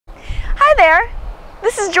there,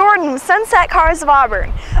 this is Jordan with Sunset Cars of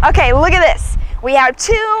Auburn. Okay, look at this. We have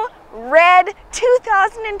two red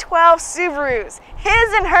 2012 Subarus,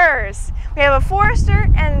 his and hers. We have a Forester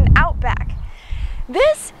and an Outback.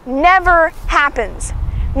 This never happens.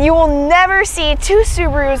 You will never see two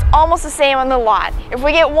Subarus almost the same on the lot. If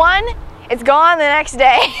we get one, it's gone the next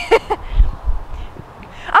day. I'm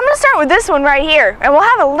going to start with this one right here, and we'll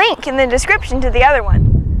have a link in the description to the other one.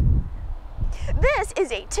 This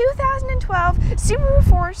is a 2012 Subaru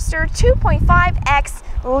Forester 2.5X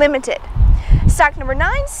Limited, stock number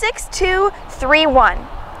 96231.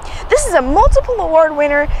 This is a multiple award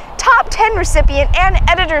winner, top 10 recipient, and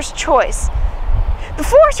editor's choice. The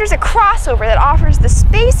Forester is a crossover that offers the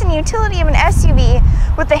space and utility of an SUV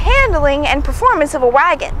with the handling and performance of a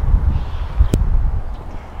wagon.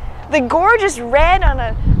 The gorgeous red on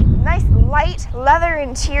a nice light leather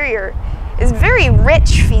interior is very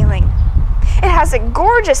rich feeling. It has a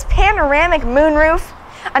gorgeous panoramic moonroof,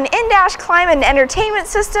 an in-dash climate and entertainment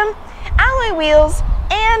system, alloy wheels,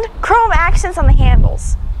 and chrome accents on the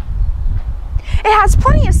handles. It has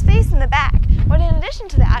plenty of space in the back, but in addition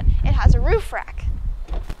to that, it has a roof rack.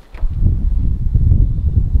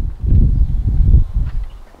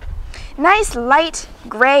 Nice light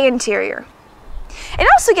gray interior. It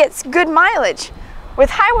also gets good mileage,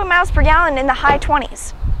 with highway miles per gallon in the high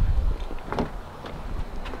 20s.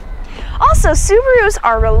 Also, Subarus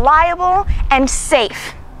are reliable and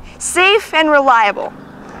safe. Safe and reliable.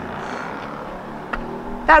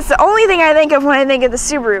 That's the only thing I think of when I think of the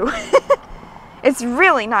Subaru. It's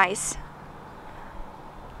really nice.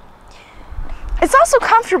 It's also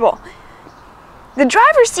comfortable. The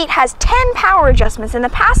driver's seat has 10 power adjustments and the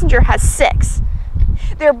passenger has 6.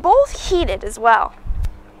 They're both heated as well,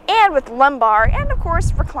 and with lumbar and of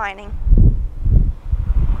course reclining.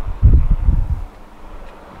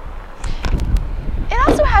 It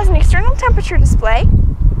also has an external temperature display.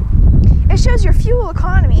 It shows your fuel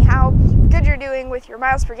economy, how good you're doing with your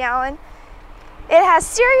miles per gallon. It has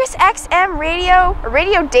Sirius XM radio, a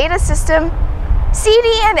radio data system,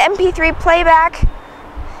 CD and MP3 playback.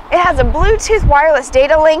 It has a Bluetooth wireless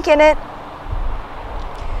data link in it,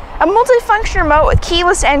 a multifunction remote with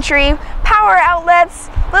keyless entry, power outlets,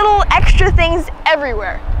 little extra things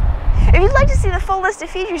everywhere. If you'd like to see the full list of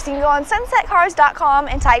features, you can go on sunsetcars.com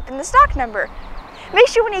and type in the stock number. Make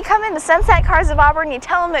sure when you come in to Sunset Cars of Auburn, you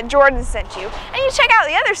tell them that Jordan sent you. And you check out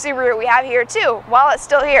the other Subaru we have here too, while it's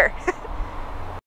still here.